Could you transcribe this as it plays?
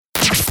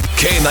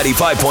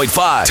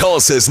K95.5,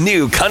 Tulsa's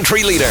new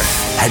country leader.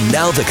 And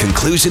now the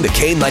conclusion to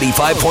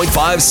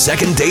K95.5's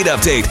second date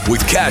update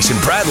with Cash and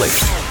Bradley.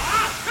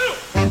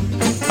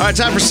 All right,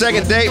 time for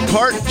second date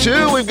part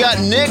 2. We've got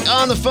Nick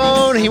on the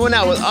phone. He went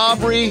out with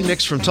Aubrey.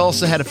 Nick's from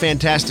Tulsa, had a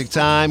fantastic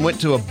time. Went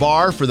to a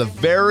bar for the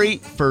very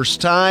first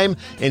time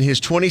in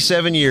his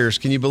 27 years.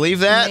 Can you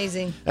believe that?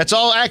 Amazing. That's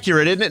all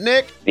accurate, isn't it,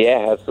 Nick?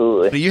 Yeah,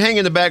 absolutely. You hang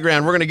in the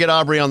background. We're going to get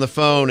Aubrey on the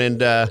phone, and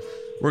we're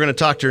going to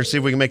talk to her and see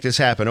if we can make this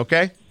happen,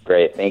 okay?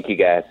 Great. Thank you,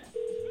 guys.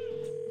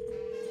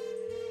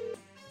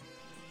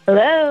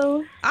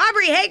 Hello.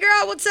 Aubrey, hey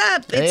girl, what's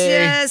up?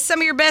 Hey. It's some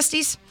of your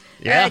besties,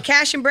 Yeah.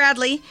 Cash and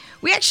Bradley.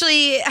 We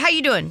actually, how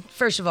you doing,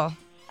 first of all?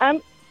 I'm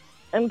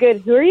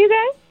good. Who are you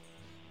guys?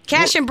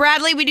 Cash and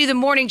Bradley, we do the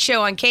morning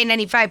show on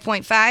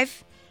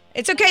K95.5.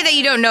 It's okay that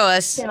you don't know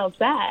us. Channel's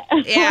that?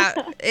 Yeah,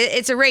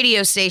 it's a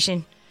radio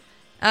station.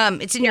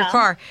 It's in your Yeah.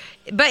 car.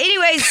 But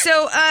anyways,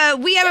 so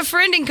we have a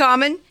friend in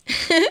common.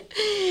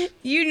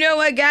 You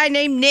know a guy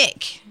named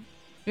Nick.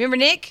 Remember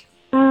Nick?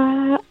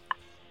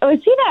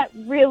 Is he that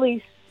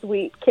really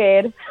sweet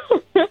kid?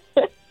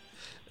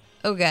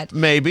 Oh, God.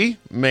 Maybe.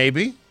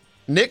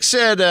 Nick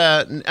said,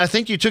 I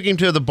think you took him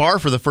to the bar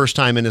for the first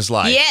time in his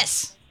life.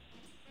 Yes.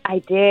 I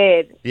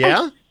did.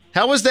 Yeah?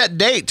 How was that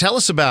date? Tell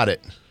us about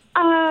it.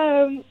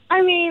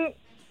 I mean,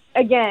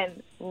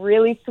 again,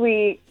 really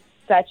sweet,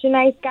 such a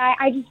nice guy.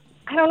 I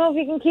don't know if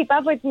he can keep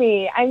up with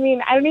me. I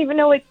mean, I don't even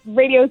know what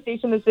radio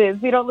station this is.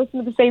 We don't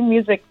listen to the same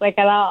music, like,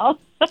 at all.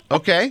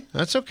 Okay,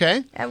 that's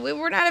okay.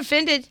 We're not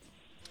offended.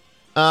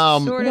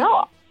 Sort of.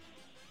 No.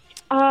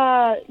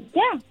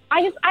 Yeah.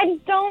 I just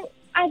don't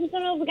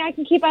know if the guy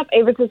can keep up.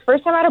 It was his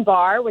first time at a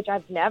bar, which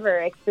I've never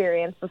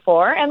experienced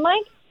before. And,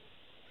 like,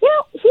 you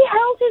know, he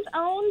held his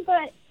own,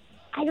 but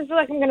I just feel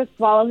like I'm going to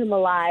swallow him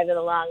alive in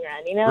the long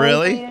run, you know?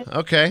 Really?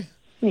 Okay.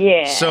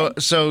 Yeah.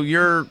 So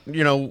you're,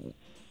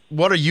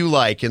 what are you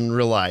like in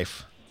real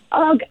life?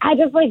 I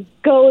just, like,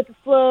 go with the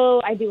flow.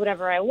 I do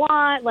whatever I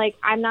want. Like,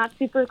 I'm not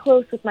super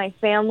close with my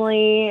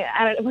family.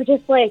 We're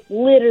just, like,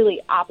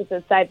 literally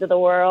opposite sides of the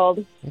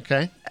world.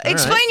 Okay. All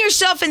Explain right.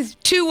 yourself in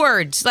 2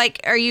 words. Like,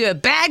 are you a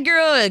bad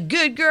girl, a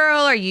good girl?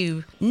 Are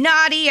you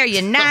naughty? Are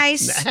you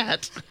nice?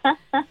 That.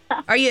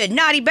 Are you a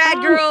naughty bad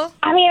girl?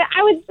 I mean,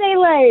 I would say,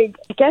 like,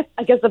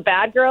 I guess a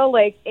bad girl,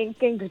 like,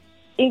 inking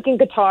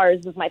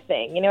guitars is my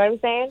thing. You know what I'm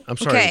saying? I'm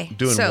sorry. Okay,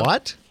 Doing so-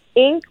 what?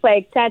 Ink,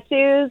 like,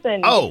 tattoos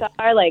and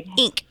guitar, like,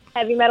 Ink.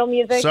 heavy metal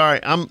music. Sorry,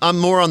 I'm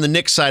more on the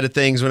Nick side of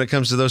things when it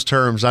comes to those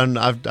terms. I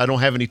don't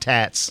have any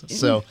tats,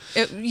 so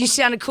You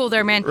sounded cool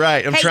there, man.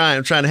 right. I'm Hey,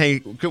 trying to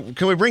hang.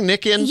 Can we bring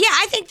Nick in? Yeah,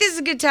 I think this is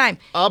a good time.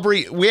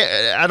 Aubrey,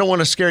 I don't want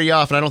to scare you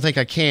off, and I don't think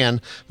I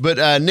can.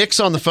 But Nick's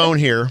on the phone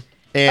here,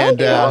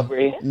 and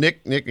Aubrey.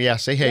 Nick, yeah,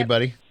 say hey,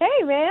 buddy.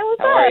 Hey, man, what's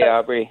How are you,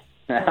 up? Aubrey?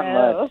 Not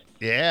Hello. much.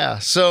 Yeah.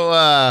 So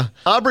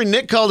Aubrey,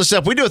 Nick called us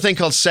up. We do a thing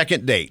called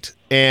second date.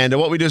 And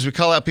what we do is we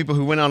call out people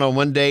who went on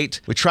one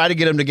date. We try to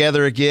get them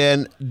together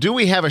again. Do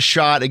we have a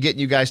shot at getting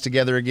you guys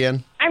together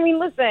again? I mean,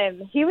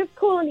 listen, he was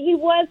cool and he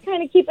was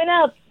kind of keeping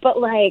up,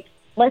 but, like,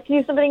 let's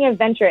do something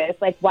adventurous.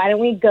 Like, why don't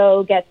we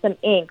go get some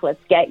ink?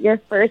 Let's get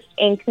your first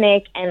ink,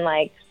 Nick, and,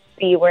 like,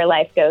 see where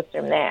life goes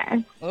from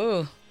there.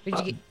 Oh, did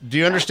you Do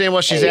you understand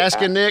what she's Hey,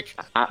 asking, Nick?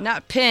 get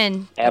not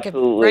pen? Like a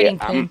Absolutely. writing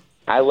pen.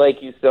 I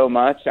like you so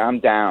much. I'm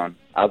down.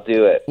 I'll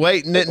do it.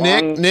 Wait, Nick,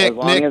 As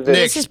long as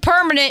This is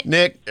permanent.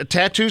 Nick, a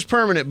tattoo's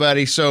permanent,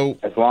 buddy. So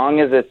As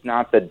long as it's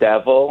not the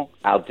devil,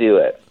 I'll do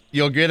it.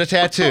 you'll get a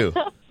tattoo.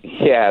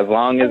 Yeah, as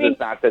long as it's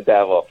not the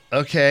devil.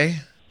 Okay.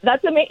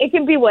 That's amazing. It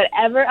can be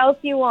whatever else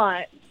you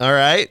want. All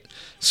right.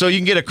 So you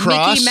can get a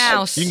cross. Mickey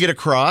Mouse. You can get a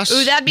cross.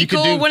 Ooh, that'd be You could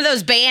cool. do- One of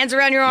those bands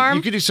around your arm.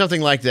 You could do something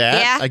like that,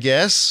 Yeah. I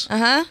guess.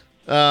 Uh-huh.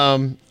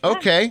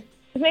 Okay.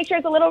 Just make sure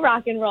it's a little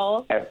rock and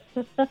roll.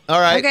 All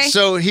right. Okay.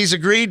 So he's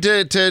agreed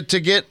to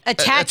get A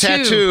tattoo.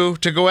 tattoo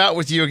to go out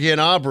with you again,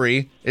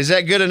 Aubrey. Is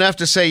that good enough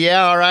to say,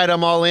 yeah, all right,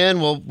 I'm all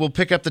in. We'll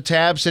pick up the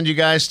tab, send you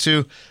guys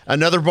to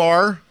another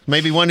bar,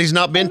 maybe one he's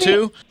not been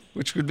to,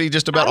 which would be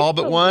just about all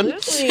but one.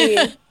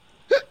 Absolutely.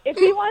 If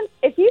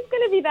he's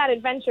going to be that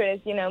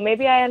adventurous,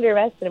 maybe I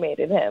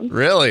underestimated him.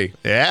 Really?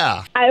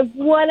 Yeah. I have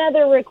one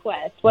other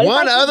request. What if I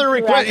One could other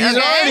request. dress-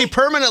 He's already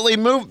permanently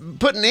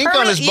putting ink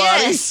on his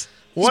body. Yes.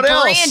 What It's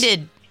else?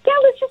 branded. Yeah,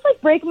 let's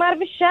just break him out of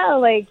his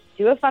shell.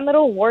 Do a fun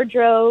little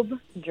wardrobe,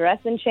 dress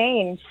and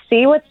change.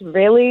 See what's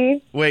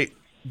really. Wait,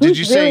 did who's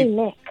you say really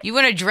Nick? You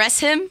want to dress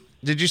him?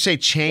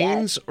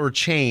 chains or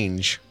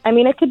change? I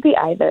mean, it could be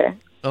either.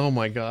 Oh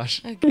my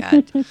gosh. Oh,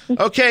 God.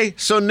 Okay,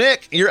 so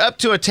Nick, you're up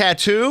to a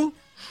tattoo,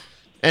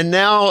 and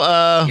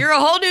now You're a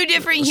whole new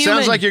different human.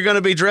 sounds like you're going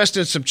to be dressed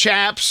in some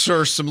chaps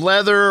or some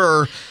leather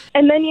or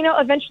And then,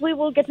 eventually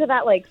we'll get to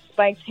that,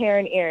 spiked hair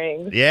and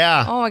earrings.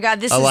 yeah. Oh, my God.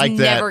 This I is like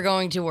that. never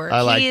going to work.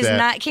 I like he is that.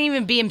 not, can't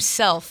even be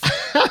himself.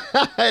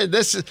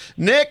 This is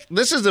Nick.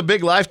 This is a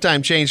big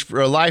lifetime change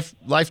for a life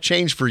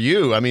change for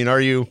you. I mean,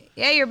 are you?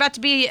 Yeah, you're about to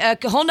be a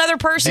whole nother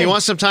person. Do you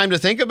want some time to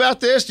think about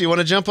this? Do you want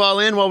to jump all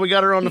in while we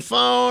got her on the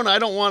phone? I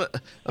don't want.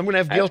 I'm going to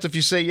have guilt if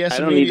you say yes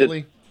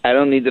immediately. I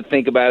don't need to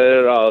think about it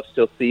at all. If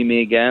she'll see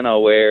me again,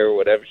 I'll wear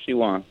whatever she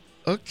wants.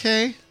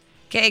 Okay.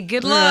 Okay,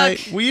 good All luck.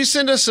 right. Will you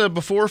send us a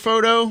before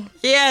photo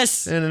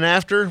Yes. and an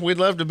after? We'd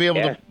love to be able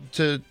Yeah.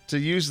 to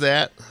use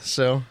that.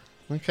 So,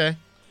 okay.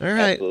 All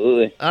right.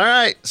 Absolutely. All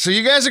right. So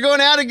you guys are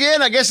going out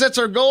again. I guess that's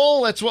our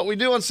goal. That's what we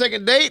do on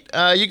second date.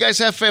 You guys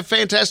have a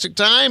fantastic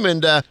time,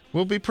 and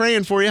we'll be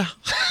praying for you.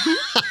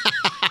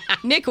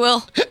 Nick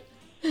will.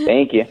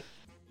 Thank you.